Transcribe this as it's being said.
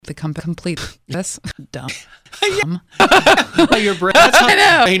The complete. That's dumb. Your brain. That's I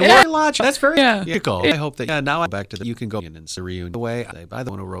know. I mean, Yeah. logic. That's very Yeah. logical. I hope that now I'm back to the. You can go in and reunion. The way by the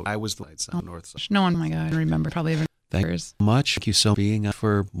one who wrote, I was the lights on north side. No one, oh my God, I remember probably even Thank years. you much. Thank you so being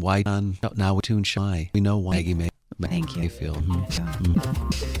for white on now with Tune Shy. We know why Maggie made. Thank you. Feel.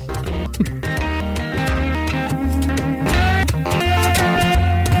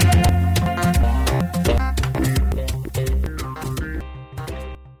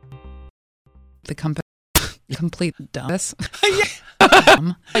 The complete dumb. That's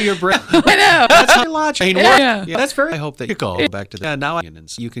dumb. Your brain. I know. That's my logic. I mean, Yeah. That's very. I hope that you go back to the. Now I'm in.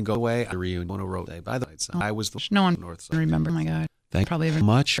 You can go away. The reunion. One who wrote. By the lights. I was the. No one north I side. remember. Oh my God. Thank Probably you even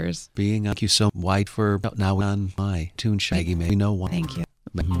much years. being. Thank you so white for now on my Tune Shy. Maggie made. We know why. Thank you.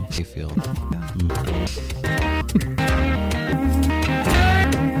 They feel.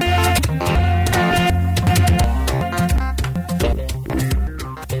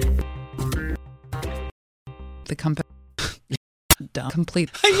 The dumb. Complete.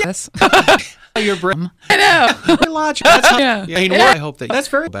 That's Your brain. I know. Your logic. That's Yeah. I mean, Yeah. I hope that that's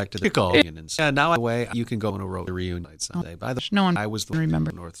very. Back to the. Go. Now away. You can go on a road. The reunion. By the. No one I was the.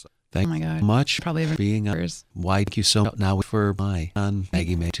 remember. north side. Oh Thank my you God. much Probably even being years. white. Thank you so now for my on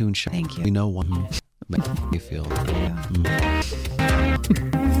Maggie made Tune Shy. Thank you. We know what you feel.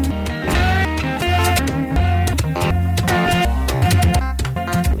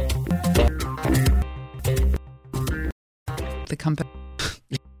 The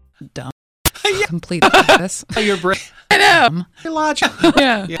dumb. Complete. That's Your brain. I know. Your logic.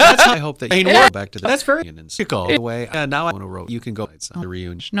 Yeah. That's. I hope that. I mean, Yeah. back to the. That's very. You go away. Now I want to road. You can go. The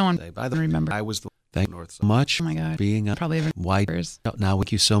reunion. No one By the. remember. I was the. Thank north side. Much Oh my God. being Probably even white. years. Now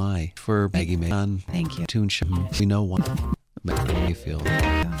thank you so much for Maggie made on Thank you. Tune Shy. We know what you feel.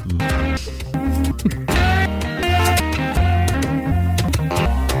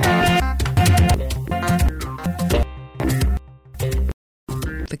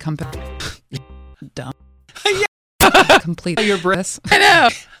 The dumb. Complete. Your brain. That's I know.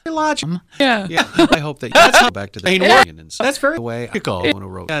 Your logic. Yeah. I hope that. That's back to the. Yeah. That's very. Way. You go on a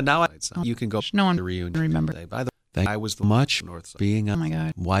road. Now you can go. No one The reunion. remember. By the. I was the much north side. Being Oh my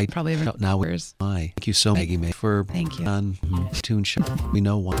God. white. Probably even Now years. my. Thank you so Maggie made for Thank you. on Tune Shy. We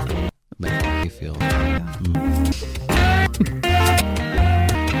know what you feel.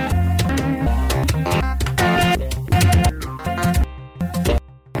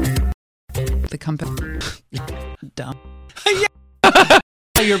 The dumb.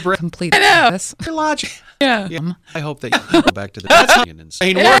 Your brain. Complete. I know. That's Your logic. yeah. I hope that you go back to the.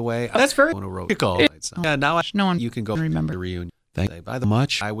 That's way. That's very. On a road. You go. Now No one you can go. remember. The reunion. Thank by the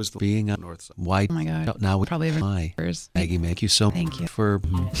much. I was the being north side. White. Oh my God. Now Probably even my years. Maggie made. Thank you so Thank you. for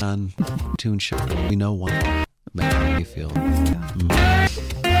on Tune Shy. We know what you feel.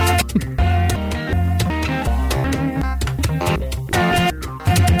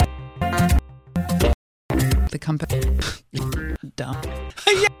 The dumb.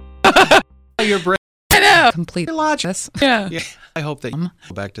 Your brain. I know. Complete. Your logic. That's yeah. I hope that you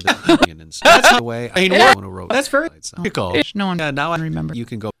go back to the. That's the way. I mean, on a road. That's very. You go. No one Now remember. you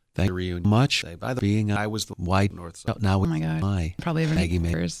can go. Thank the reunion. Much by the being. I was the white north side. Now Oh my God. my Probably even Maggie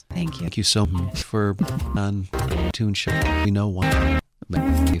made. years. Thank you. Thank you so much for on Tune Shy. We know what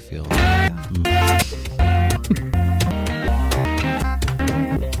you feel.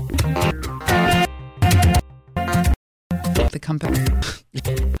 The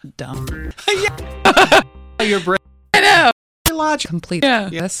dumb. Your brain. I know. Your logic. Complete. Yeah.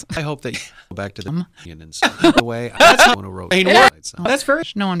 That's I hope that you go back to the unions. The way. That's on a road. That's very.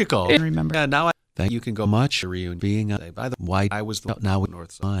 no one You go. remember. Now thank you can go much. Reunion being by the white. I was the now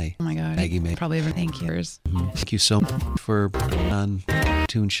north side. My Oh my God. Maggie made. Probably even years. Thank you so much for on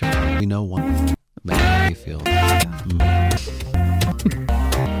Tune Shy. We know what you feel.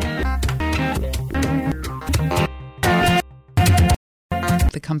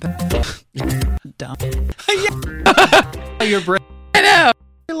 The dumb. Your brain. I know.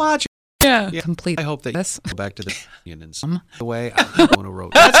 Your logic. Yeah. Yeah. Complete. I hope that That's you go back to the unions. The way on a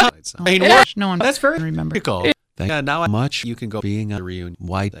road. That's I mean, no one that's very. remember. You go. Now much you can go being a reunion.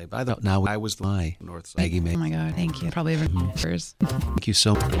 White. By the now I was the my north side. Maggie Oh made. my God. Thank you. Probably even years. Thank you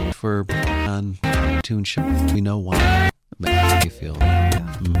so much for on Tune Shy. We know what you feel.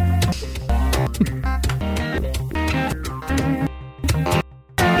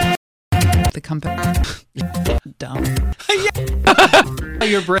 The dumb.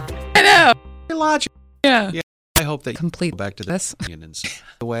 Your brain. I know. Your logic. Yeah. I hope that complete go back to this. and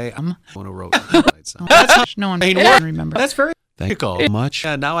the way I want to road. No one Ain't can remember. That's very thank you much.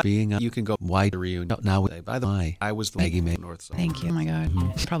 Now being you can go wide reunion. Now by the way, I was the Maggie May North. Thank you. Oh my God.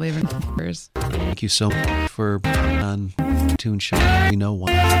 Probably even first. Thank you so much for on Tune Show. We know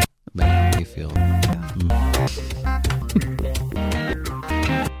what make you feel.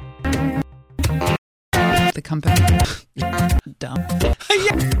 The company. Dumb.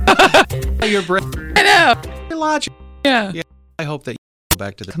 Your brain. I know. Your logic. Yeah. I hope that you go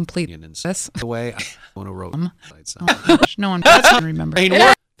back to the Complete and this. the way I want to road. No one can remember.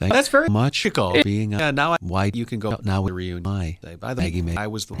 That's very much being now why you can go now with reunion. By the Maggie May, I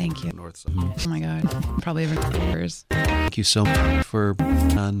was the Thank you. North. Oh my God. Probably even first. Thank you so much for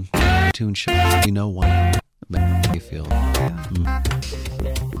on Tune Show. We know what make you feel.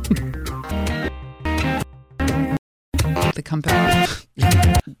 The company.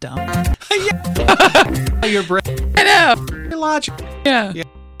 Dumb. Your brain. I know. Your logic. Yeah.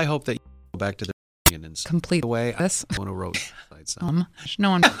 I hope that you go back to the and Complete the way I this. want to road.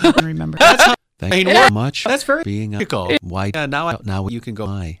 No one can remember. Thank you much. That's very being why now you can go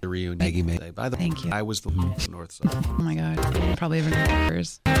the reunion. Maggie May. By the Thank you. I was the North. Oh my God. Probably even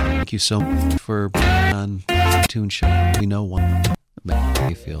first. Thank you so much for on Tune Show. We know what make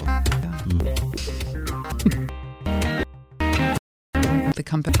you feel. The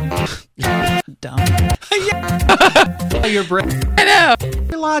company. Dumb. Your brain. I know.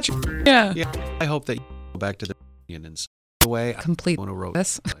 Your logic. Yeah. I hope that you go back to the and the way I Complete want to road.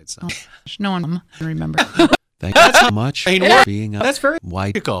 this. No one can remember. Thank you so much for being That's very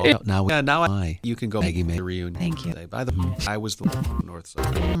why now you can go Maggie May. the reunion. Thank you. By the I was the North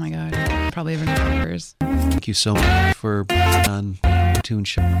side. Oh my God. Probably even first. Thank you so much for on Tune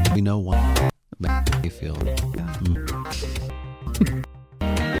Show. We know what make you feel.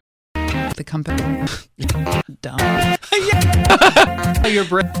 The company. Dumb. Your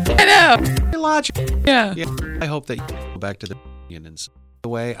brain. I know. Your logic. Yeah. I hope that you go back to the and the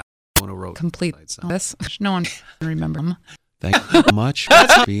way I want to road. Complete this. No one can remember. Thank you much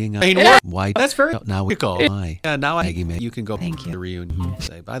for being why That's very now we cool. now Maggie May. You can go Thank you. the reunion.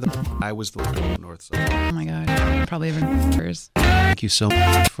 By the I was the North side. Oh my God. Probably even first. Thank you so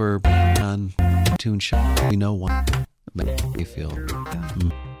much for on Tune Show. We know what make you feel.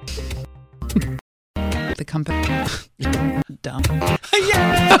 The company. Dumb.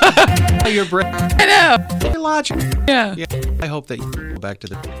 Your brain. I know. Your logic. Yeah. I hope that you go back to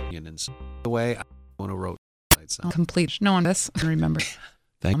the and the way I want to road. Complete. No one can remember.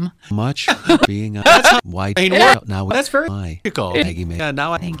 Thank you much for being why now That's very cool. Maggie May.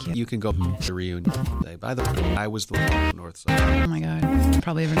 now Thank you. You can go the reunion. By the I was the North side. Oh my God.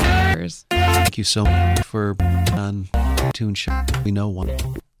 Probably even first. Thank you so much for on Tune Show. We know what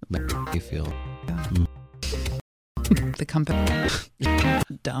make you feel. The company.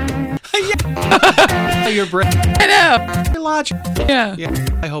 Dumb. Your brain. I know. Your logic. Yeah.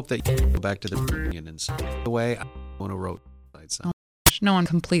 I hope that you go back to the and the way I want to road. No one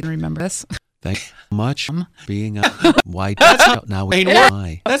completely remember this. Thank you much for being why now we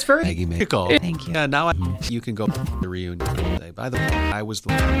That's very Maggie May. cool. Thank you. Now you can go the reunion. By the I was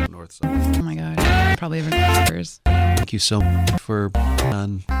the North side. Oh my God. Probably even first. Thank you so much for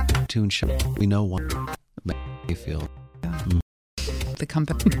on Tune Show. We know what make you feel. The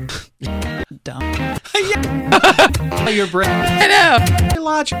company. Dumb. Your brain. I know. Your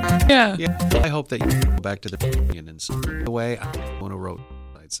logic. Yeah. I hope that you go back to the and the way I want to road.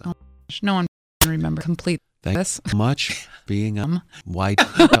 No one can remember. Complete Thank this. you much being why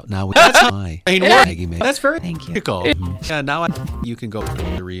now we Maggie May. That's very Thank you. Cool. Now you can go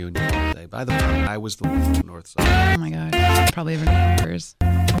the reunion. By the I was the North side. Oh my God. Probably even first.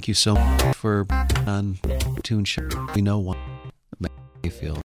 Thank you so much for on Tune Show. We know what make you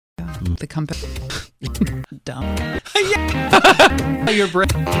feel. The company. Dumb. Your brain.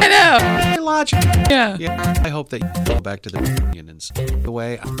 I know. Your logic. Yeah. I hope that you go back to the and the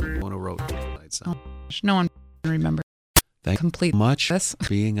way I want to road. No one can remember. Thank you Complete much this.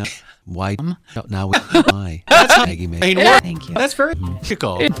 being why now we Maggie May. Thank you. That's very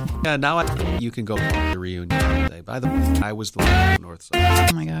Cool. Now you can go the reunion. By the I was the North side.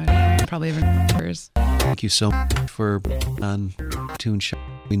 Oh my God. Probably even first. Thank you so much for on Tune Show.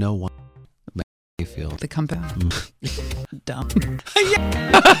 We know what make you feel. The company. Dumb.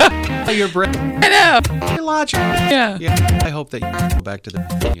 Your brain. I know. Your logic. Yeah. I hope that you go back to the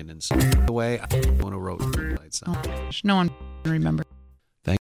and the way I want to road. No one can remember.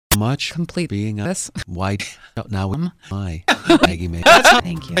 much complete being a this. white. Now my Maggie May.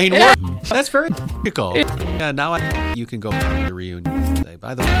 Thank you. That's very cool. Yeah, now you can go to the reunion today.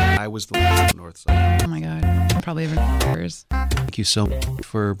 By the way, I was the one on the north side. Oh my God. Probably remembers. Thank you so much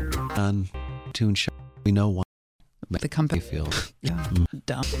for on Tune Show. We know one. The company. Feel. Yeah.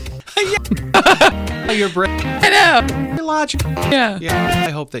 Dumb. You're brave. I know. You're logical. Yeah. Yeah. I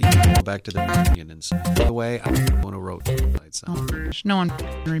hope that you go back to the reunion and see the way I want to wrote. Oh, gosh, no one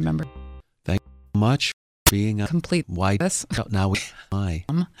remember. Thank you much for being a Complete white. this. Now my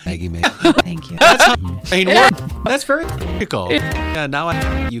Maggie May. Thank you. That's very cool. Yeah, now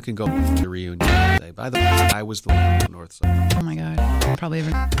you can go to the reunion today. By the way, I was the one on the north side. Oh my God. Probably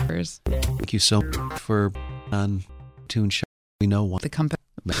remembers. Thank you so much for on Tune Show. We know one. The company.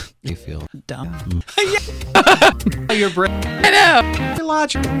 You feel. Dumb. You're brave. I know. You're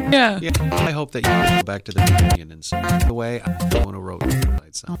logical. Yeah. Yeah. I hope that you go back to the reunion and see the way I want to wrote.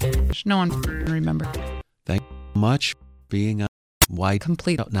 Oh, gosh, no one remember. Thank you much for being a white.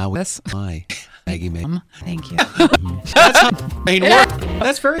 Complete Now this. my Maggie May. Thank you.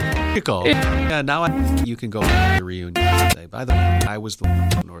 That's very cool. Yeah, now you can go to the reunion today. By the way, I was the one on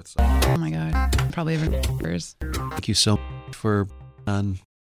the north side. Oh my God. Probably remembers. Thank you so much for on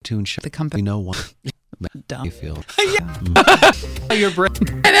Tune Show. The company. We know one. Dumb. You feel. Yeah. You're brave.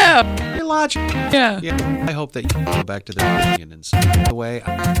 I know. You're logical. Yeah. Yeah. I hope that you go back to the reunion and see the way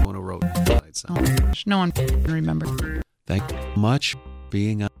I want to wrote. Oh gosh, no one remember. Thank you much for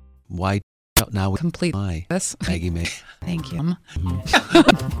being a white. Now Complete my this. Maggie May. Thank you.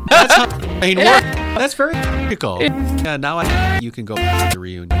 That's very cool. Yeah, now you can go to the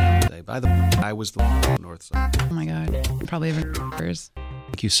reunion today. By the way, I was the one on the north side. Oh my God. Probably remembers.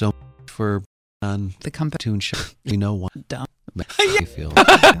 Thank you so much for on The company. Tune Show. We know one. Dumb. You feel.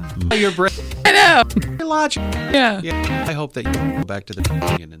 You're brave. I know. You're logical. Yeah. Yeah. I hope that you go back to the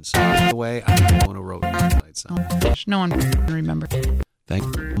reunion and see the way I want to wrote. Oh gosh, no one remember. Thank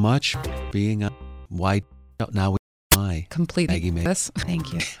you much for being a white. Now my Complete Maggie May. this.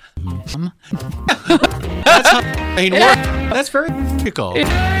 Thank you. That's very cool.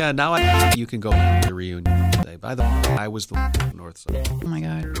 Yeah, now you can go to the reunion today. By the way, I was the one on the north side. Oh my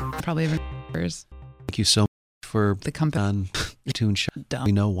God. Probably remembers. Thank you so much for The company. on Tune Show. Dumb.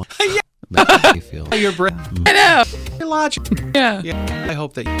 We know one. You feel. You're brave. I know. You're logical. Yeah. Yeah. I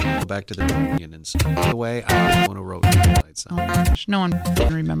hope that you go back to the reunion and see the way I want to wrote. Oh gosh, no one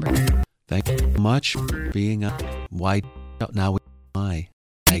remember. Thank you much for being a white. Now my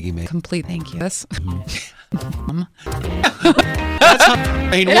Maggie May. Complete. Thank you. This.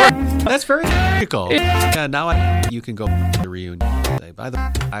 That's very cool. Yeah, now you can go to the reunion today. By the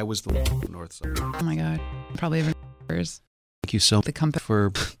way, I was the one on the north side. Oh my God. Probably remembers. Thank you so much The company.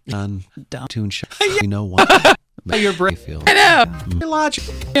 for on Dumb. Tune Show. We know one. You're brave. You feel. I know. You're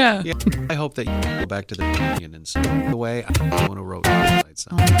logical. Yeah. Yeah. I hope that you go back to the reunion and see the way I want to wrote.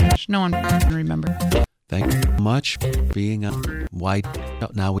 Oh gosh, no one remember. Thank you much for being a white.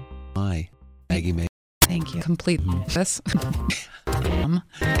 Now my Maggie May. Thank you. Complete this.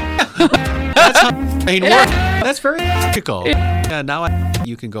 That's very cool. Yeah, now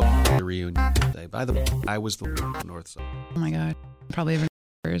you can go to the reunion today. By the way, I was the one on the north side. Oh my God. Probably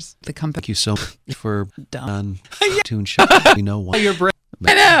remembers. The company. Thank you so much for Dumb. on Tune Show. We know one. You're brave.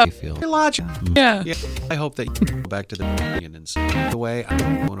 I know. You feel. You're logical. Yeah. Yeah. I hope that you go back to the reunion and see the way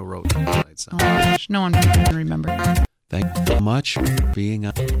I want to wrote. Oh gosh, no one remember. Thank you much for being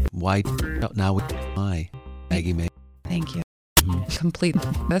a white. Now my Maggie May. Thank you. Complete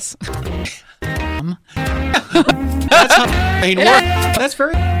this. That's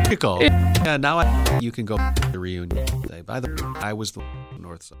very cool. Yeah, now you can go to the reunion today. By the way, I was the one on the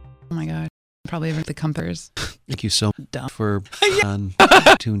north side. Oh my God. Probably the companies. Thank you so Dumb. much for on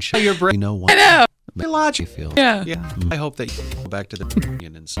Tune Show. You're brave. We know one. I know. You're logical. You feel. Yeah. Yeah. I hope that you go back to the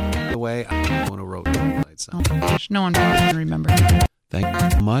reunion and see the way I want to wrote. Oh gosh, no one remember.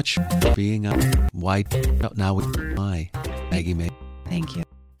 Thank you much for being a white. Now my Maggie May. Thank you.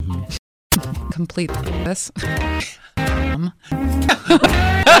 Complete this.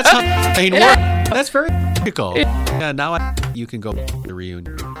 That's very cool. Yeah, now you can go to the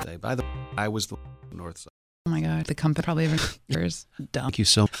reunion today. By the way, I was the one on the north side. Oh my God. The company. Probably remembers. Dumb. Thank you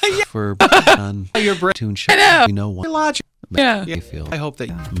so much for on Tune Show. I know. We know one. You're logical. Yeah. You feel. I hope that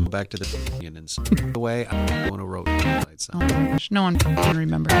you go back to the reunion and see the way I want to wrote. Oh gosh, no one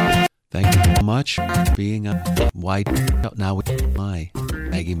remember. Thank you much for being a white. Now my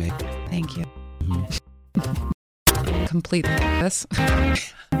Maggie May. Thank you. Complete this.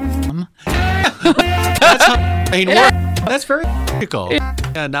 That's very cool.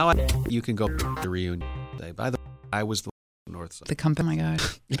 Yeah, now you can go to the reunion today. By the way, I was the north side. The company. Oh my God.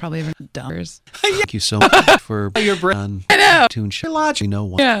 Probably even dumpers. Thank you so much for your brand. I know. Tune shit. You know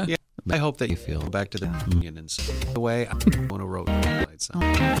what? Yeah. I hope that you feel back to the union and the way I want to road lights. Oh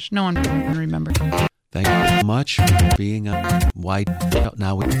my gosh. No one can remember. Thank you so much for being a white.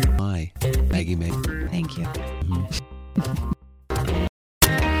 Now with my Maggie May. Thank you.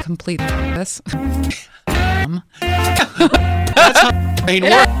 Complete this.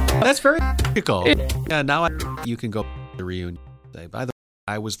 That's very cool. Yeah, now you can go to the reunion day. By the way,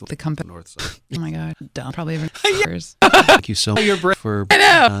 I was the company. north side. Oh my God. Dumb. Probably even dumpers. Thank you so much for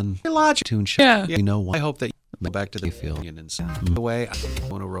know. your logic tune show. Yeah. You know what? I hope that you go back to the union and the way I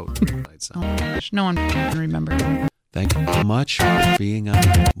want to road lights. Oh my gosh. No one can remember. Thank you so much for being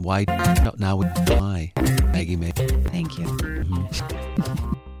a white. Now with my Maggie May. Thank you.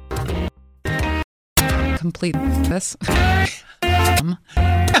 Complete this.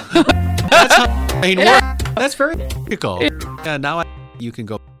 That's very cool. Yeah, now you can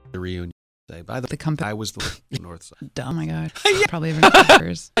go to the reunion day. By the company. I was the north side. Dumb. Oh my God. Probably even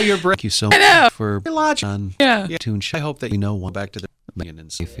dumpers. Thank you so much for your logic. Yeah. Tune show. I hope that you know what back to the union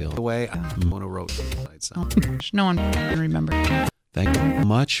and you feel the way I want to road lights. Oh my gosh. No one can remember. Thank you so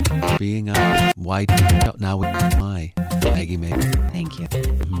much for being a white. Now with my Maggie May. Thank you.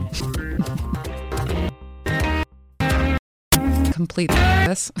 Complete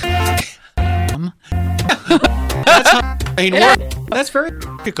this. That's very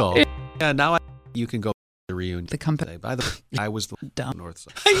cool. Yeah, now you can go to the reunion. The company. day. By the I was the Dumb. north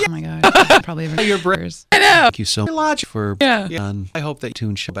side. Oh my God. Probably even dumpers. Thank you so much for Yeah. I hope that you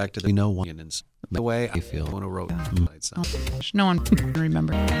tune show back to the union and the way I feel want to road lights. Oh my gosh. No one can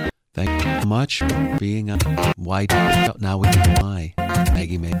remember. Thank you so much for being a white. Now with my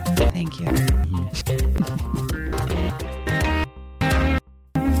Maggie May. Thank you.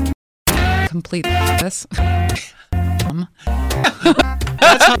 Complete this.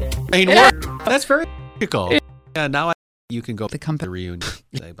 That's very cool. Yeah, now you can go The to company. the reunion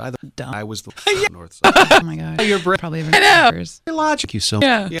day. By the Dumb. I was the north side. Oh my God. Probably even dumpers. Thank you so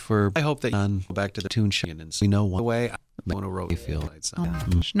Yeah. much for. I hope that you go back to the tune show and we know the way I want to road feel lights. Oh my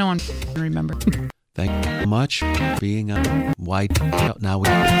gosh. No one can remember. Thank you so much for being a white. Now with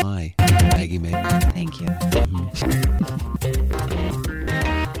my Maggie May. Thank you.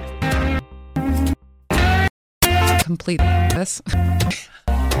 Complete this.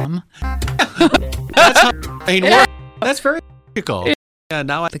 That's very cool. Yeah,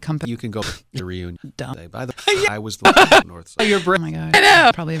 now The company. you can go to the reunion Dumb. day. By the I was the north side. Oh my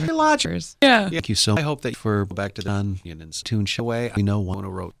God. Probably even dumpers. Yeah. Thank you so much. I hope that for back to the union and tune show way we know want to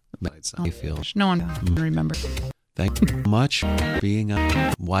road lights. Oh You feel. gosh. No one can remember. Thank you so much for being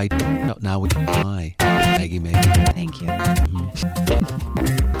a white. Now with my Maggie May. Thank you.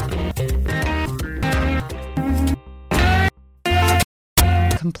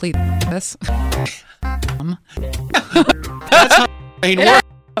 Complete this.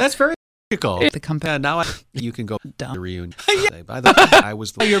 That's very cool. The company. Yeah, now you can go to Dumb. the reunion day. By the I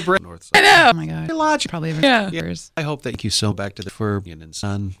was the north side. Oh my God. Probably even dumpers. I hope that you so back to the union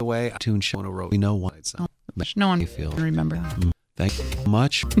and the way I tune show on a road. We know what it's Gosh, no one you feel. can remember. Thank you so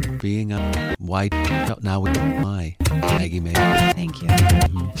much for being a white. Now with my Maggie May. Thank you.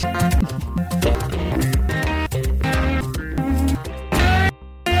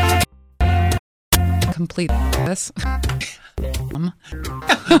 Complete this.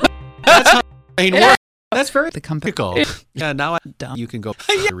 That's very The company. cool. Yeah, now Dumb. you can go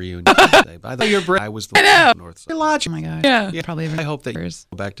to the reunion day. By the I was the north side. Oh my God. Probably even I hope that you dumpers.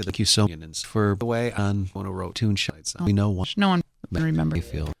 go back to the union and for the way on a road tune shows. We know what Gosh, no one can remember. you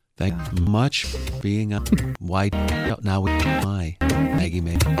feel. Thank you so much for being a white. Now with my Maggie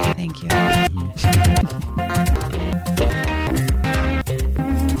May. Thank you.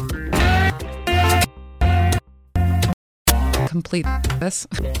 Complete this.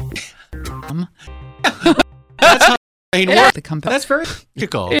 The company. That's very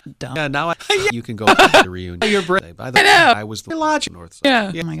cool. Dumb. Yeah, now you can go to the reunion day. By the I was the north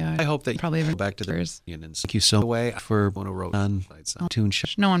side. Oh my God. I hope that you Probably even go back to the dumpers. union and thank you so way for on a road on lights tune show.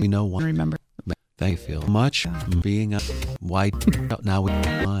 Gosh, no one We know can what remember. Thank you so much for being a white. Now with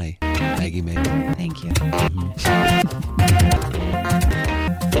my Maggie May. Thank you.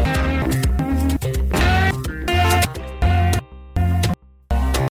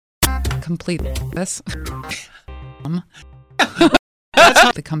 Complete this.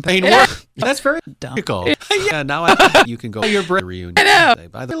 The company. That's very Dumb. cool. Yeah, now you can go to the reunion day.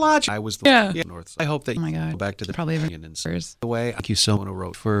 By the I was the north side. I hope that Oh my you God. go back to the Probably even union and dumpers. the way thank you so on a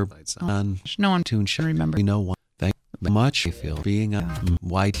road for lights on Gosh, no one tune show. can remember. We know what. Thank you so much. You feel being a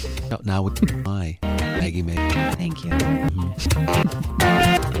white. Now with my Maggie May. Thank you.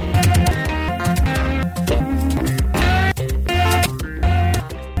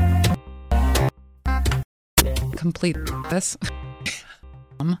 Complete this.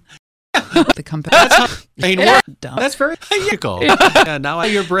 The company. Dumb. That's very logical. Yeah, now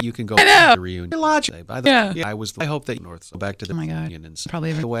your brain. You can go to the reunion. Logic. By the Yeah. I was. I hope that North. So back to the Oh my God. reunion and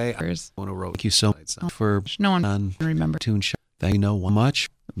Probably the way I years. want to roll. Thank you so much for No one on remember. Tune Show. Thank you know much.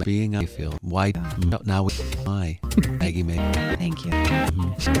 Being I feel white. Now we my Maggie May. Thank you.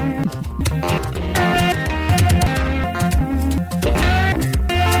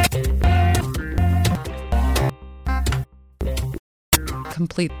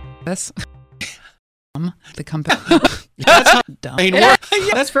 Complete this. The company. Dumb.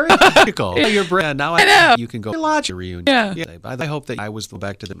 That's very logical. Yeah, your brain. Now know. you can go logic reunion. Yeah. By the I hope that I was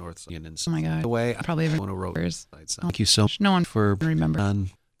back to the North Union and Oh my God. the way I Probably want to roll. years. Thank you so much No one for remember. on.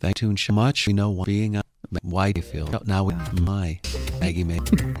 Thank Tune Show much. You know being why do you feel now with my Maggie May.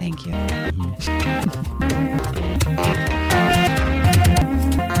 Thank you.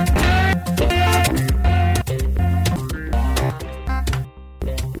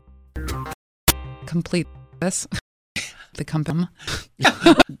 Complete this. The company.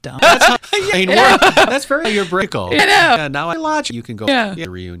 Dumb. That's very your brain. Yeah, now I logic. You can go Yeah.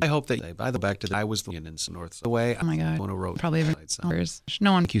 reunion. I hope that by the back to the I was the Union and North. The way Oh my I God. want to roll. Probably years.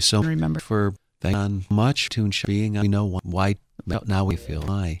 No one Thank you so remember. for thank on much Tune Show being you know white. Now we feel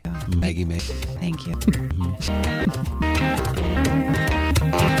my Maggie May. Thank you.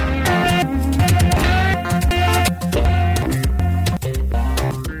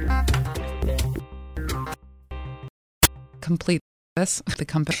 Complete this. The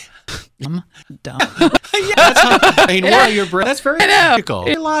company. Dumb. Your brain. That's very logical.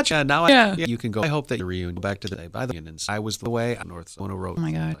 Logic. Yeah, now Yeah. you can go. I hope that you reunion back to the day by the Union. I was the way North want to roll. Oh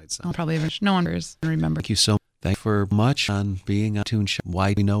my God. Probably no one remember. Thank you so thank you for much on being a Tune Show.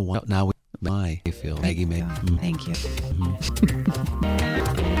 Why we know what now we my I feel Maggie May. Thank you.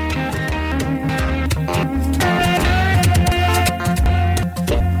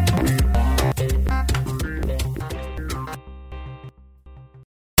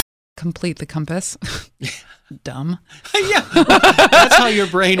 Complete the compass. Dumb. That's how your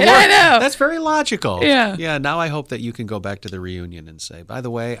brain works. I know. That's very logical. Yeah. Yeah, now I hope that you can go back to the reunion and say, by the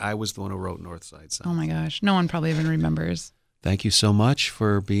way, I was the one who wrote North Side Sound. Oh my gosh. No one probably even remembers. Thank you so much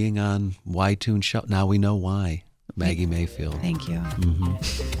for being on Why Tune Show. Now we know why. Maggie Mayfield. Thank you.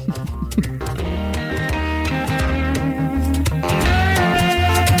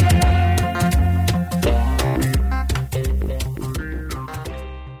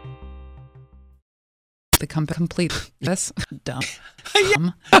 The company. Complete this. Dumb.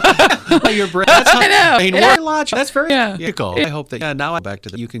 Your brain. That's how logic. That's very Yeah. logical. I hope that now I'm back to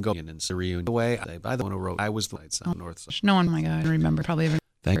the you can go in and the reunion. The way I by the one who wrote I was the Lights on North Side. No one, oh my God, remember. Probably even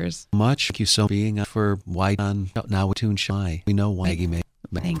Thank you much. Thank you so being for White on now with Tune Shy. We know why Maggie May.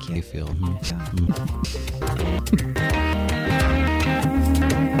 Thank you. Mayfield.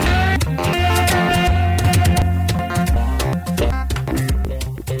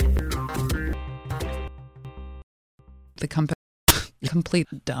 The company. Complete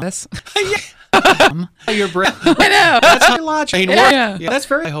dumb. Your brain. I know. That's how logic. Yeah. That's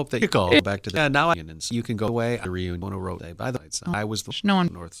very. I hope that you go back to the now I and you can go away. The reunion. One who wrote by the Lights. I was the No one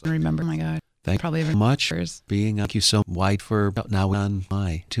North Side. remember. Oh my God. Thank Probably you even much years. being thank you so white for now on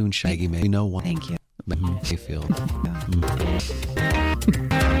my Tune Shaggy May. We know why. Thank you. Mayfield.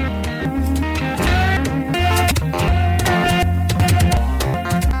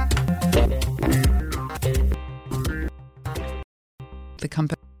 The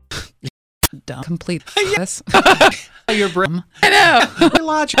company. Dumb. Complete this. Your brain. I know.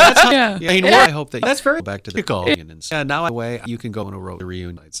 Logic. That's how, Yeah. I hope that that's very back to the call. Yeah, now away you can go on a road the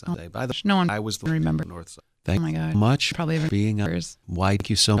reunion Sunday. By the No one I was the remember. North Side. Oh Thank my God. much Probably even being years. white. Thank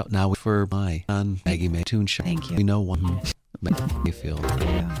you so now for my on Maggie May Tune Show. Thank you. We know one. Mayfield.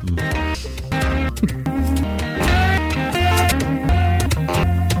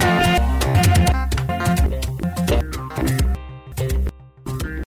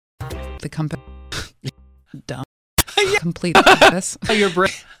 The company. Dumb. Complete this. Your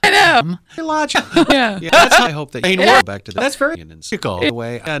brain. I know. Logic. Yeah. That's how I hope that you go back to the that's very call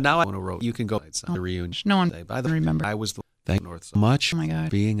away. Now I want to road. You can go the reunion. No one By the remember. I was the thank North Side. Much Oh my God.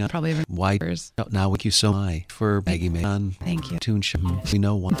 being Probably even white. years. Now thank you so much for Maggie May on Thank you. Tune Show. We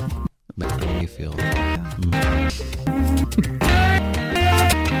know one. Mayfield.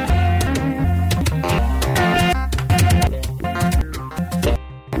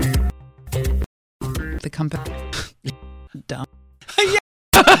 The company. Dumb.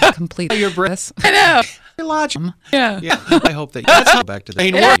 complete Your this. I know. Your logic. Yeah. Yeah, I hope that that's go back to the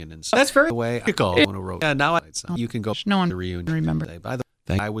main working and that's very the way I go on a road. Yeah, now you can go. No one the reunion. remember. By the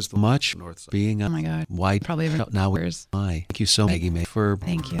I was the much north being Oh my God. white. Probably even Now years. I thank you so Maggie May for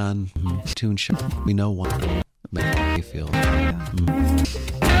Thank you. on tune show. We know what make you feel.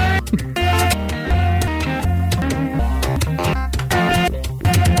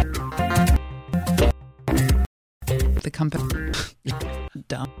 The company.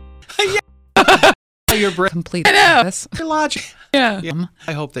 Dumb. Your brain. Complete I know. this. Your logic. Yeah. Yeah,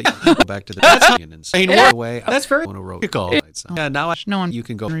 I hope that you go back to the that's insane way. That's very on a road. Yeah, now No one you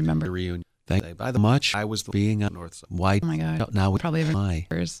can go remember. the reunion. Thank by the much I was being on north white. Oh my God. Now Probably even I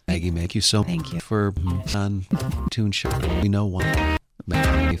years. Maggie make you so Thank you. for on tune show. We know what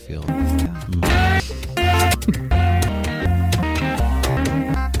make you feel.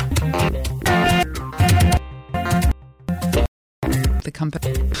 The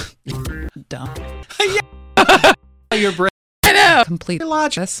company. Dumb. Your brain. I know. Complete Your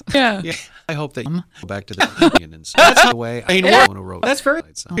logic. this. Yeah. Yeah, I hope that you go back to the reunion and that's the way I on a road. That's very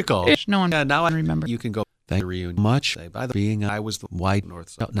No one Yeah, now remember. you can go thank the reunion much by the being I was the white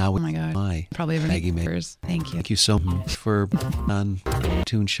north. Now Oh my God. I Probably even Maggie May. years. Thank you. thank you so much for on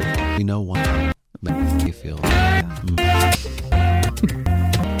tune show. We know what make you feel.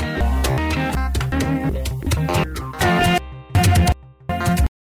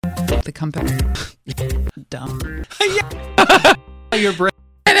 The company. Dumb. Your brain.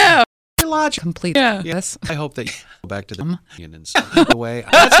 I know. Your logic. Complete Yeah. this. I hope that you go back to the reunion and the way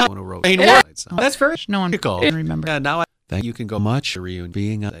that's on a road. That's very No one call. remember. Yeah, now thank you can go much the reunion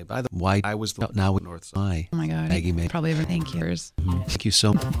being by the white. I was the now north. I Oh my God. Maggie May. Probably even thank years. thank you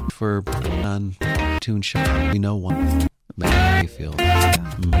so much for on tune show. We know what make you feel.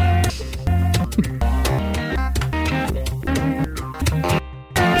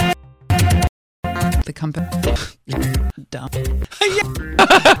 The company. Dumb.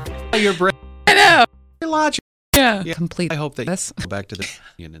 Your brain. I know. Your logic. Yeah. Yeah, Complete I hope that you this. go back to the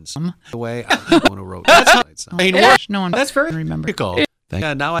reunion and the way on a road. That's No one That's very remember. call.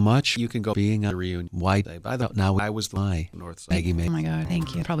 Yeah, now much you can go being a reunion white by the now I was the north. Maggie May. Oh my God.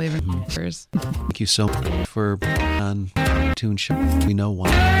 Thank you. Probably even years. Thank you so much for on tune show. We know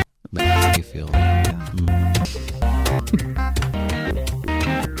what make you feel.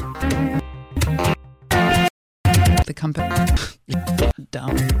 The company.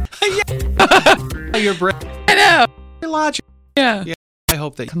 Dumb. Your brain. I know. Your logic. Yeah. Yeah, I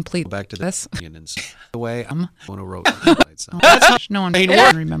hope that you Complete go back to the this. reunion and the way on a road. No one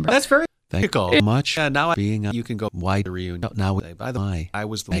Ain't remember. That's very thank you much. Yeah, now being you can go white reunion. Now by the I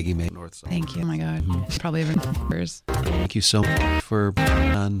was the Maggie May north. Thank you. Oh my God. Probably even years. Thank you so much for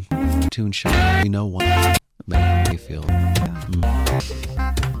on tune show. We know what make you feel.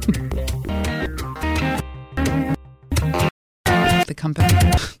 The company.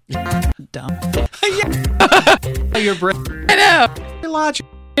 Dumb. Your brain. I know. Your logic.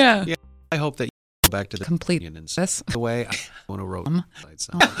 Yeah. Yeah, I hope that you go back to the Complete reunion and this. the way on a road.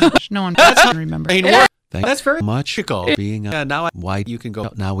 No one remember. Thank that's very much call being yeah, now white you can go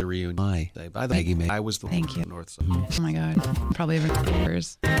now the reunion by the Maggie May. I was the Thank you. north. Oh my God. Probably even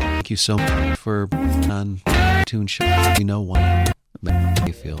years. Thank you so much for on tune show. We know what make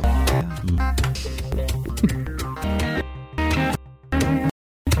you feel.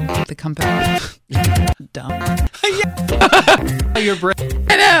 The company. Dumb. Your brain.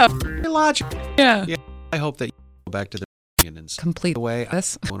 I know. Your logic. Yeah. Yeah, I hope that you go back to the reunion and Complete the way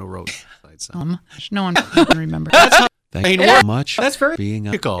this. on a road. No one remember. Thank you much. That's very being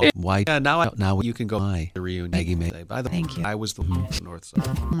call white. Yeah, now you can go the reunion. Maggie May by the Thank you. I was the north.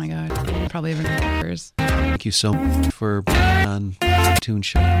 Oh my God. Probably even years. Thank you so much for on tune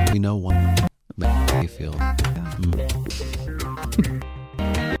show. We know what make you feel.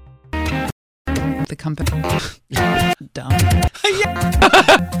 The company. Dumb.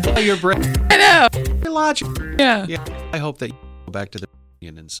 Your brain. I know. Your logic. Yeah. Yeah, I hope that you go back to the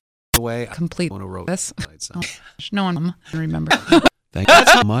reunion and the way Complete on a road. this. No one remember. Thank you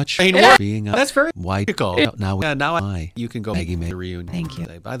so much for being That's very white. Now you can go Maggie May the reunion. Thank you.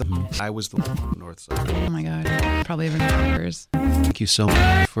 By the I was the north. Oh my God. Probably even years. Thank you so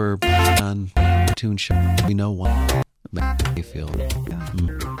much for on tune show. We know what make you feel.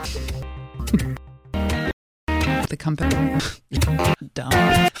 The company. Dumb.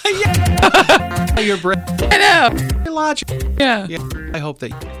 Your brain. I know. Your logic. Yeah. Yeah, I hope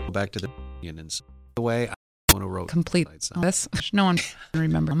that you go back to the reunion and the way on a road. Complete this. No one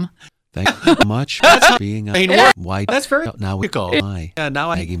remember. Thank you much for being a white. That's very now we cool. Yeah,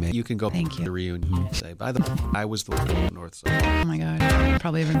 now Thank you can go Thank you. to the reunion. Say, by the I was the north side. Oh my God.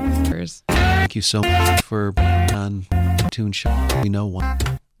 Probably even members. Thank you so much for on Tune Show. We know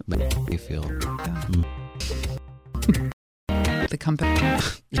what makes you feel. The company.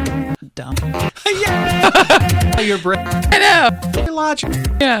 Dumb. Yeah. Your brain. I know. Your logic.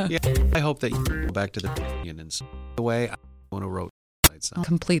 Yeah. Yeah. I hope that you go back to the reunion and see the way I want to wrote.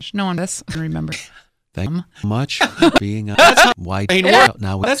 Complete. No one this. Remember. Thank you much for being a white.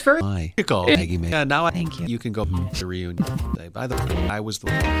 Now That's very cool. Yeah, now Thank you. you can go to the reunion. Say, by the I was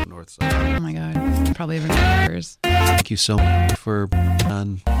the north side. Oh my God. Probably even members. Thank you so much for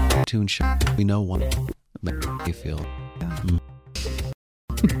on Tune Show. We know what makes you feel.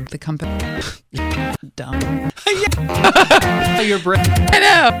 The company. Dumb. Your brain. I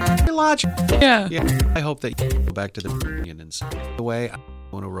know. Your logic. Yeah. Yeah. I hope that you go back to the reunion and see the way I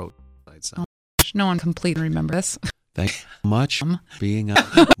want to wrote. No one complete. Remember this. Thank you much for being a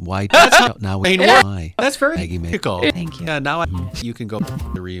white. Now we That's very cool. Thank you. Yeah, now you can go to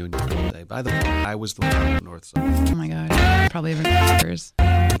the reunion. Say, by the I was the north side. Oh my God. Probably even members.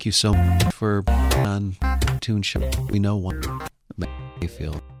 Thank you so much for on Tune Show. We know what makes you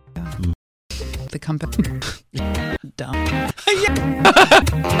feel. The company. Dumb.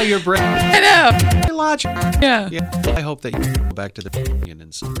 Your brain. I know. Your logic. Yeah. Yeah. I hope that you go back to the reunion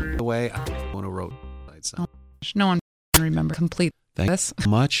and see the way I want to wrote. No one remember. Complete. Thank This. you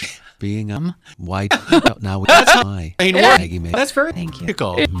much for being a white. Now we That's very Thank you.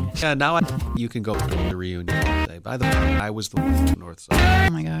 cool. Yeah, now you can go to the reunion. Say, by the I was the north side.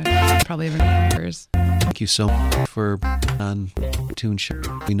 Oh my God. Probably even members. Thank you so much for on Tune Show.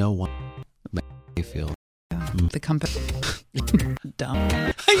 We know what makes you feel. The company. Dumb.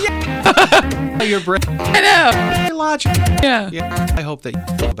 Your brain. I know. Your logic. Yeah. Yeah. I hope that you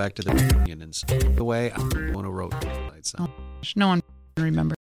go back to the reunion and see the way I want to wrote. No one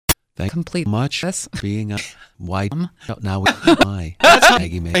remember. Thank Complete. much This. for being a white. Now we Thank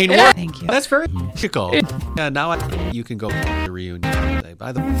you. That's very cool. Yeah, now you can go to the reunion. Say,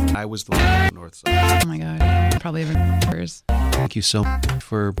 by the I was the north side. Oh my God. Probably even members. Thank you so much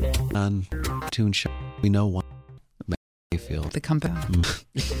for on Tune Show. We know what makes you feel. The company.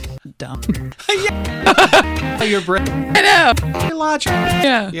 Dumb. Your brain. I know. Your logic.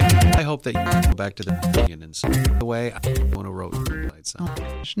 Yeah. Yeah. I hope that you go back to the reunion and see the way I want to wrote.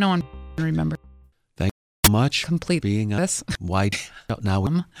 No one remember. Thank you much Complete. being a This. white. Now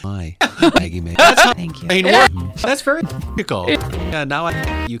Thank you. That's very cool. Yeah,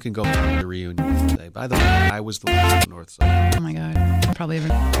 now you can go to the reunion. Say, by the I was the north side. Oh my God. Probably even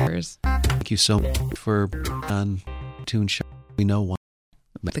members. Thank you so much for on Tune Show. We know what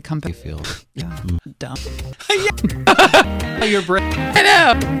makes The company. you feel. Dumb. Your brain. I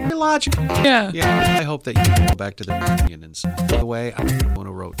know. Your logic. Yeah. Yeah. I hope that you go back to the reunion and see the way I want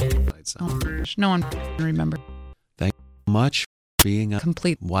to wrote. No one remember. Thank you much for being a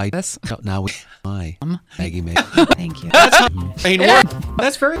Complete. white. This. Now we Thank you.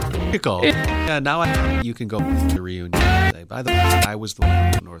 That's very cool. Yeah, now you can go to the reunion. Say, by the I was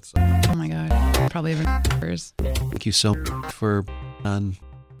the north side. Oh my God. Probably even members. Thank you so much for on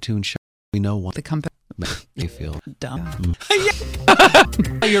Tune Show. We know what The company. makes you feel. Dumb.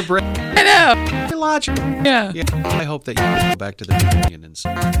 Your brain. I know. Your logic. Yeah. Yeah. I hope that you go back to the reunion and see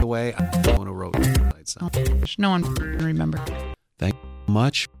the way I want to wrote. No one remember. Thank you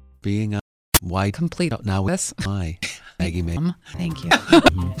much for being a white. Complete. Now This. Thank you.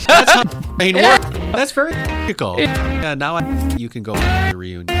 That's very cool. Yeah, now you can go to the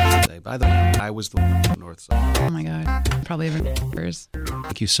reunion. Say, by the I was the north side. Oh my God. Probably even members.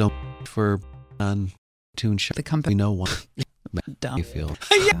 Thank you so much for on Tune Show. The company. We know what makes Dumb. you feel.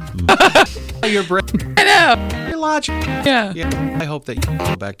 Your brain. I know. Your logic. Yeah. Yeah. I hope that you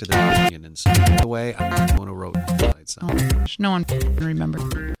go back to the reunion and see the way I want to wrote. No one remember.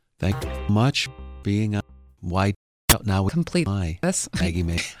 Thank you much for being a white. Now we Complete. This. Thank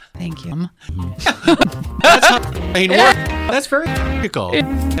you. That's very cool.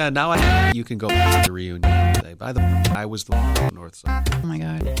 Yeah, now you can go to the reunion. Say, by the I was the north side. Oh my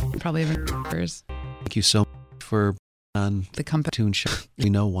God. Probably even members. Thank you so much for on The company. Tune Show. We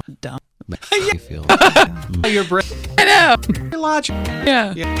know what Dumb. makes you feel. Your brain. I know. Your logic.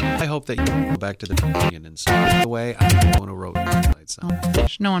 Yeah. Yeah. I hope that you go back to the reunion and see the way I want to wrote.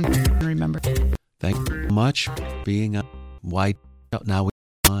 No one remember. Thank you much for being a white. Now we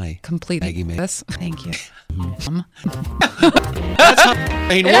Complete. This. Thank you.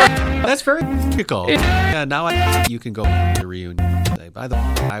 That's very cool. Yeah, now you can go to the reunion. Say, by the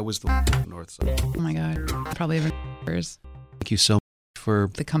I was the north side. Oh my God. Probably even members. Thank you so much for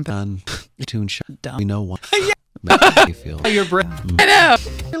The company. on tune show. Dumb. We know one. Yeah. Make you feel your brain. I know.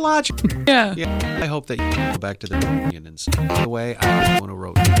 Your logic. Yeah. Yeah. I hope that you go back to the union and see the way I want to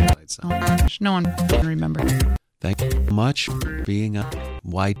wrote the lights Oh out. my gosh, no one can remember. Thank you much for being a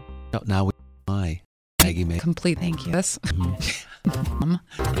white. Now we my Maggie May. Complete. Thank you. This.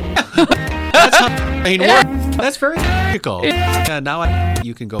 That's not main work. That's very difficult. Yeah. Now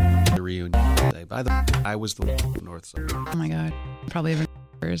you can go to the reunion today. By the I was the north side. Oh my god. Probably even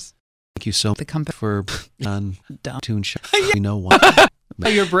numbers. Thank you so The company. for on Dumb. tune show. We know one.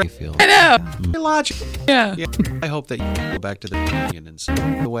 Make your brain feel. I know. Your logic. Yeah. Yeah. I hope that you go back to the union and see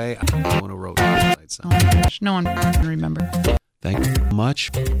the way I want to wrote the lights Oh my out. gosh, no one can remember. Thank you much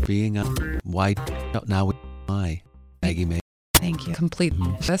for being a white. Now we my Maggie May. Thank you. Complete.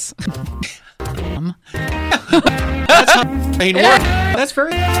 This. That's not main work. That's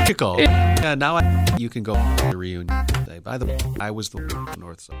very difficult. Yeah. Now you can go to the reunion today. By the I was the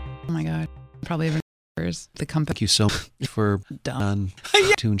north side. Oh my god. Probably even numbers. The company. Thank you so much for Dumb. on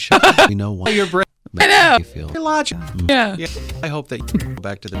tune show. We know one. Your brain. I know. You feel your logic. Yeah. Yeah. I hope that you go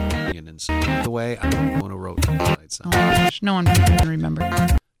back to the union and see the way I want to wrote the lights Oh out. my gosh, no one can remember.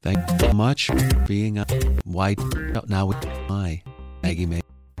 Thank you much for being a white. Now we my Maggie May.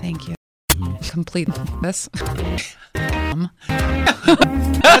 Thank you. Complete. This.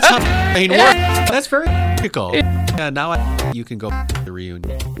 That's not main work. That's very difficult. Yeah. Now you can go to the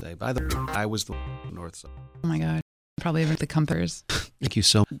reunion today. By the I was the north side. Oh my god. Probably even the companies. Thank you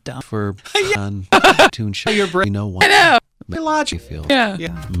so Dumb. much for on tune show. Your We know one. I know. Your logic. You feel. Yeah.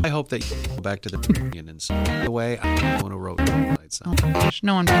 Yeah. I hope that you go back to the union and see the way I want to wrote the lights Oh out. my gosh,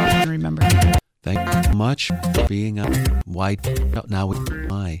 no one can remember. Thank you much for being a white. Now we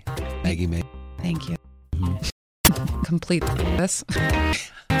my Maggie May. Thank you. Complete. This.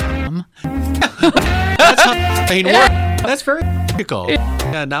 That's not main work. That's very difficult.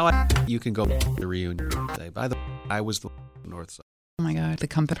 Yeah. Now you can go to the reunion today. By the I was the north side. Oh my god. The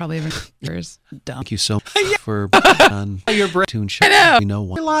company. Probably even numbers. Dumb. Thank you so much for on Your brain. tune show. I know. We know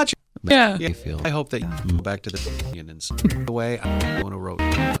one. Your logic. Yeah. You feel. I hope that you go back to the union and see the way I want to wrote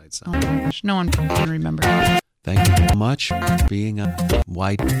the lights Oh out. my gosh, no one can remember. Thank you much for being a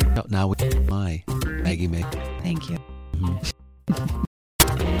white. Now we my Maggie May. Thank you.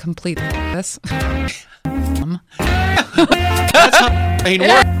 Complete. This. That's not main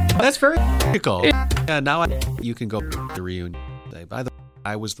work. That's very difficult. Yeah. Now you can go to the reunion today. By the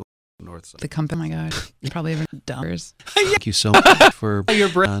I was the north side. The company. Oh my god. Probably even numbers. Thank you so much for Your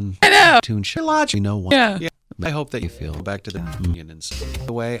brain. on I know. tune show. We know one. Yeah. I hope that you feel back to the union and see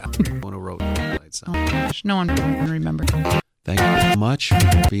the way I want to wrote the lights Oh out. my gosh, no one can remember. Thank you much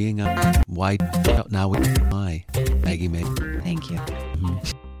for being a white. Now we my Maggie May. Thank you.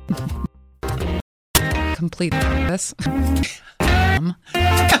 Complete. This.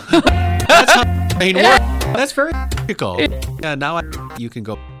 That's not main work. That's very difficult. Yeah. Now you can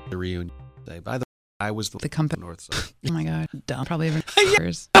go to the reunion today. By the I was the The company. north side. Oh my god. Dumb. Probably even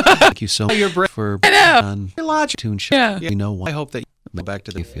numbers. Thank you so much Your brain. for I know. on your logic tune show. Yeah. We know one. I hope that you go back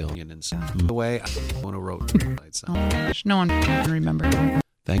to the union and see the way I want to wrote the lights Oh out. my gosh, no one can remember.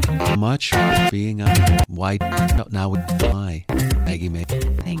 Thank you much for being a white. Now we my Maggie May.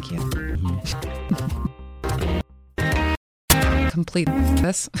 Thank you. Complete.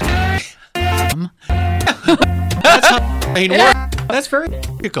 This. That's not main work. That's very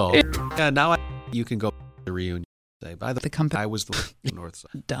difficult. Yeah. Now you can go to the reunion today. By the The company. I was the north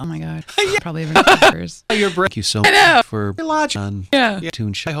side. Dumb. Oh my god. Probably even numbers. Your brain. Thank you so I know. much for your logic. Yeah. On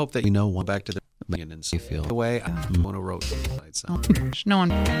tune show. I hope that you know one back to the union and see feel the way I want to wrote the lights Oh out. my gosh, no one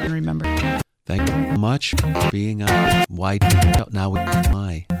can remember. Thank you much for being a white. Now we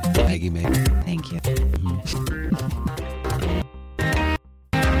my Maggie May. Thank you.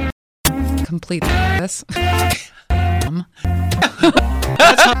 Complete. This. That's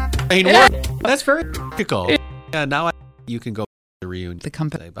not main work. That's very difficult. Yeah. Now you can go to the reunion The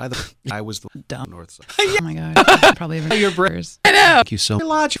company. today. By the I was the Dumb. north side. Oh my god. Probably even Your brain. numbers. I know. Thank you so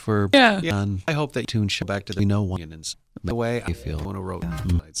much for Yeah. on. I hope that tune show back to the know one and see the way I feel. Want to wrote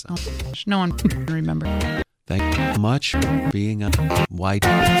the lights Oh out. my gosh, no one can remember. Thank you much for being a white.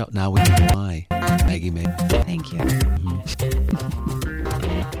 Now we my Maggie May. Thank you.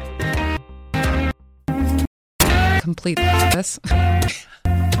 Complete. This. That's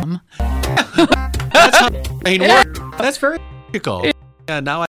not main work. That's very difficult. Yeah.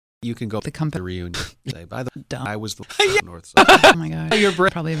 Now you can go to The the company. reunion today. By the Dumb. I was the north side. Oh my god. Your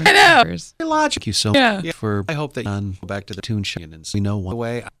brain. Probably even I know. numbers. Your logic. Thank you so Yeah. much for. I hope that on back to the tune show and see know one the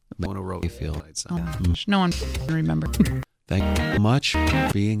way I want to wrote the feel lights Oh out. my gosh, no one can remember. Thank you much for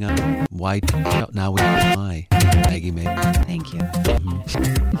being a white. Now we my Maggie May. Thank you.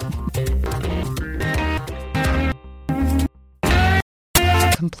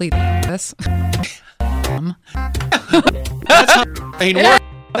 Complete this.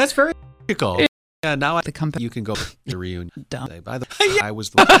 That's very difficult. Yeah, now The company. you can go to the reunion. Dumb. Day. By the I was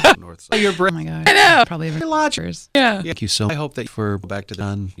the north side. Your Oh brain. my god. I know. Probably even Lodgers. Yeah. Thank you so much. I hope that for back to the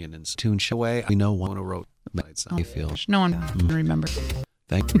onion and tune show away. We know one wrote. I feel. No one remember.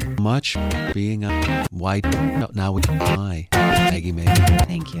 Thank you much for being white. Now we my Maggie May.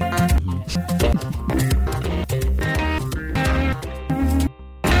 Thank you.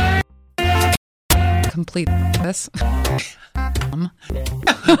 Complete this.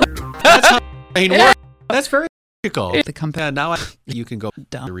 That's very difficult. The company. Yeah, now you can go to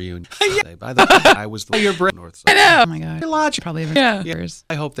Dumb. the reunion. Day. By the I was the your brain north I side. know. Oh my god. Lodge. Probably even Yeah. years.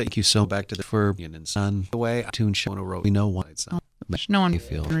 I hope that thank you so back to the for and sun the way tune show wrote. We know one. No one You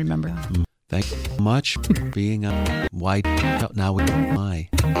feel. remember. Thank you much for being white. Now we my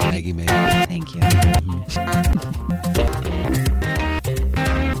Maggie May. Thank you.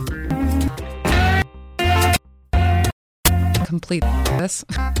 Complete this.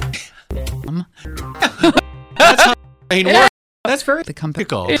 That's very The company.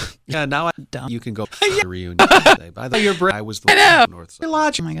 difficult. Yeah, now Dumb. you can go to the reunion. Day. By the your brain. I was the I know. north side.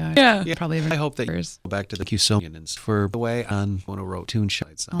 Lodge. Oh my god. Yeah. Probably even I hope that years. go back to the Cusonians for the way on one wrote tune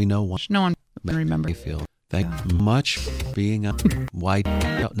shites. We know one. No one remember. You feel. Thank you much for being white.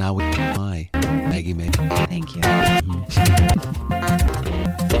 Now we my Maggie May. Thank you.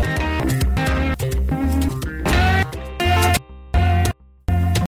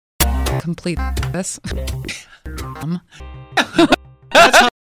 Complete this.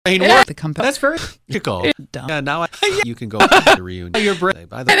 That's The company. That's very difficult. Dumb. Yeah, now you can go to the reunion. Your brain.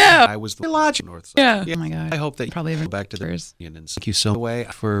 By the I know. I was the lodge north side. Yeah. Oh my god. I hope that Probably you even go back to the years. reunion. Thank you so way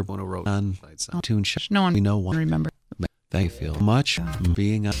for one wrote on tune shites. No one We know one. remember. Thank you feel much for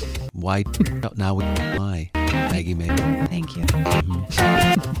being white. Now we my Maggie May. Thank you.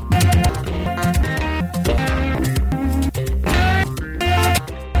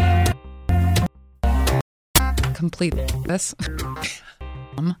 Complete this.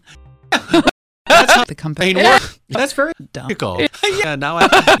 The company. That's very Dumb. difficult. Yeah, now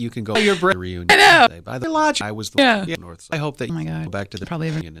you can go to your brain reunion. I know. Day. By the lodge. I was the Yeah. north side. I hope that Oh my you god. go back to the Probably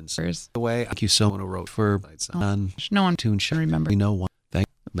even reunion. years. The way thank you so much wrote for on No one tune show. remember. We know one. Thank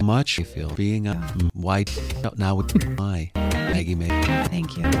you much. You feel being white. Now we my Maggie May.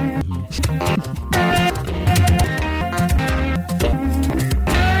 Thank you.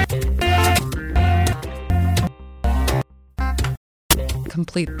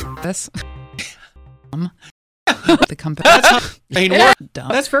 Complete this. The company. Dumb.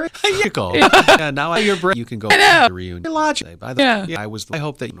 That's very difficult. Yeah, now your brain. You can go to know. the reunion. Lodge. Day. By the Yeah. I was. I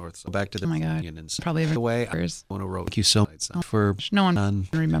hope that north. Go back to the Oh my god. reunion. Probably even The way years. one wrote. Thank you so much for No one on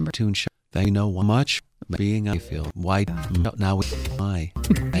remember. tune show. Thank you know one much for being you feel white. Now we my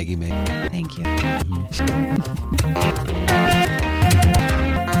Maggie May. Thank you.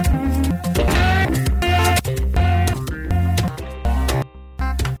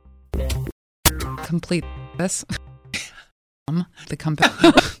 Complete this. The company.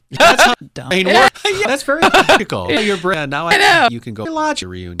 Dumb. That's very difficult. Your brain. Now know. you can go to lodge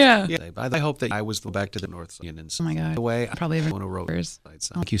reunion. Yeah. Day. By the I hope that I was back to the north unions. Oh my god. The way Probably even one wrote. years.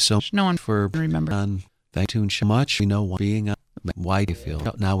 Thank you so much No one for remember. on thank tune so much. We know one being white. You feel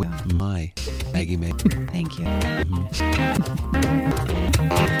now we my Maggie May. Thank you.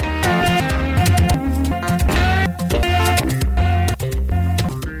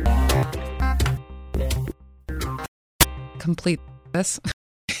 Complete this.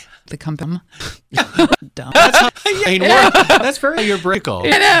 The company. Dumb. That's very your break all. I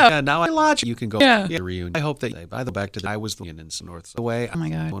know. Yeah, now I lodge. You can go Yeah. to the reunion. I hope that by the back to the I was the unions north. The way Oh my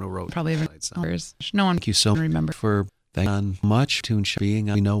god. one wrote. Probably even years. No one Thank you so remember. for thank on much tune being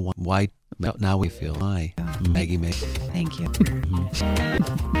we know one white. Now we feel my Maggie May. Thank you.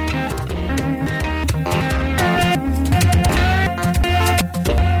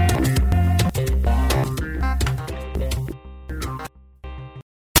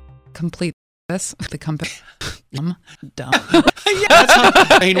 Complete this. The company. Dumb.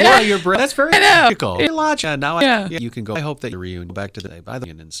 Your brain. That's very I know. difficult. Lodge. Yeah, now Yeah. you can go. I hope that you reunion back to the by the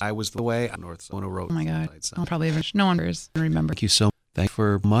unions. I was the way north. One wrote. Oh my god. Probably even no one remember. Thank you so thank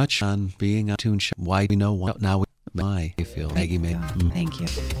for much on being a tune white. We know what now we my you feel Maggie May. Thank you.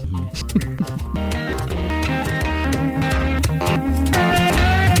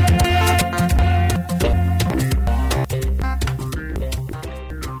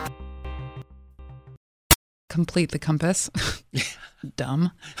 Complete the compass.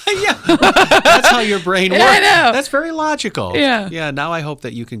 Dumb. Yeah, that's how your brain works. I know. That's very logical. Yeah. Yeah, now I hope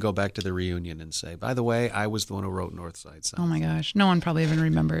that you can go back to the reunion and say, by the way, I was the one who wrote North Side Sound. Oh my gosh. No one probably even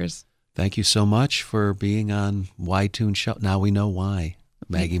remembers. Thank you so much for being on Why Tune Show. Now we know why.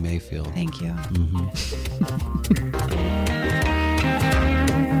 Maggie Mayfield. Thank you.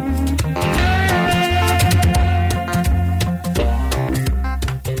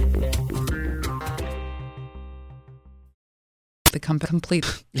 The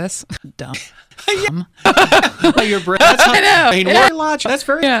complete this dumb. Your brain. That's how I know. brain Yeah. works. Logical. That's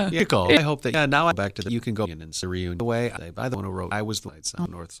very Yeah. logical. I hope that now I'm back to the you can go in and reunion away. By the one who wrote I was the Side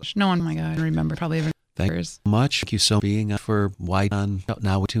Sound North Side. No one, oh my God, remember probably even Thank you remembers. so much. Thank you so much for being for Why on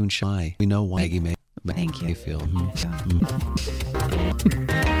Now Tune Shy. We know why. Maggie Thank you. Mayfield. Yeah.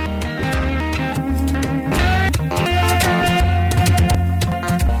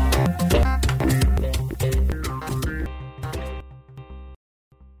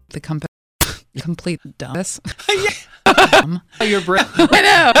 The complete dumb. This dumb. Your brain. I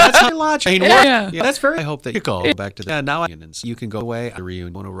know. That's how logic works. Yeah. Yeah, that's very. I hope that you go back to the now and you can go away. The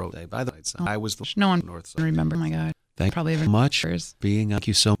reunion one who wrote by the Side. I was the No one North Side. remember. Oh my God. Thank Probably you so even much remembers. being. Thank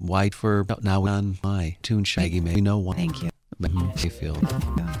you so wide for now on my Tune Shy. Maggie May. We know why. Thank you. Mayfield.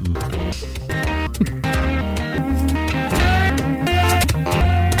 Yeah.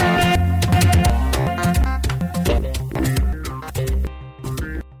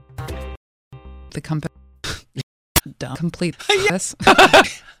 The dumb. Complete this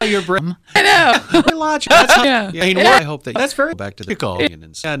Your brain. I know. Logic. That's how Yeah. brain works. I hope that that's very back to the call.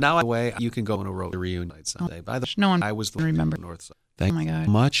 Yeah, now away you can go on a road the reunion Sunday. By the no one I was the remember. North Side. Oh Thank my you God.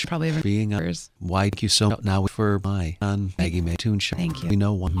 so much Probably even being remembers. why thank you so now for my on Maggie May Tune Show. Thank you. We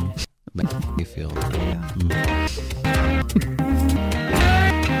know one. Mayfield. Yeah.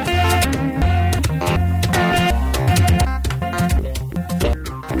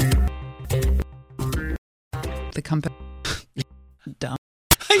 The dumb.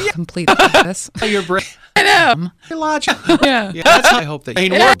 Complete this Your brain. I know. dumb. Logic. Yeah. Yeah, that's how I hope that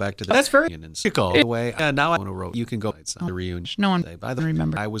brain Yeah. works back to the that's very go away. Yeah, now I want to road. You can go the reunion. No one By the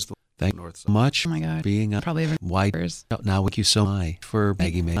remember. I was the thank you so much Oh my God. being Probably even why remembers. now thank you so much for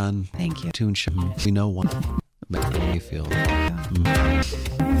Maggie May on Thank you. Tune Show. We know one. Mayfield.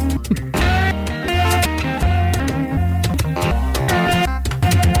 Yeah.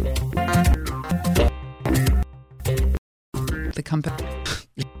 The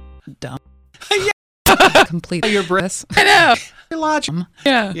dumb. Complete Your brain. this I know. Logic.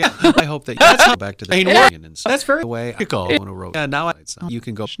 Yeah. Yeah, I hope that that's how back to the brain Yeah. works. That's very way I go on a road. Yeah, now you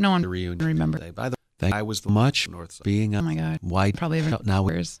can go No one the reunion. remember. By the thank I was the much North Side. Being Oh my God. why Probably even now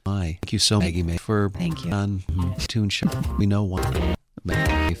remembers. why thank you so Maggie May for Thank you. on Tune Show. We know one.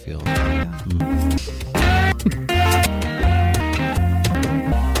 Mayfield. Yeah.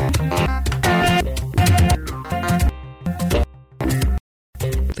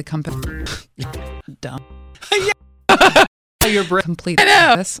 The dumb. Your brain. Complete I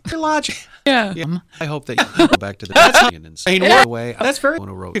know. this Logic. Yeah. Yeah, I hope that you go back to the that's how brain works. Way that's very on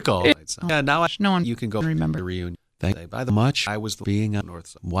a road. Yeah, now No one you can go remember. the reunion. Thank by the much I was being on North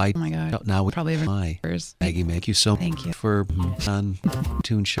Side. Why Oh my God. now Probably even why remembers. Maggie May. Thank you so Thank you. for on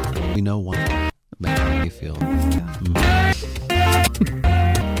Tune Show. We know one. Mayfield. Yeah.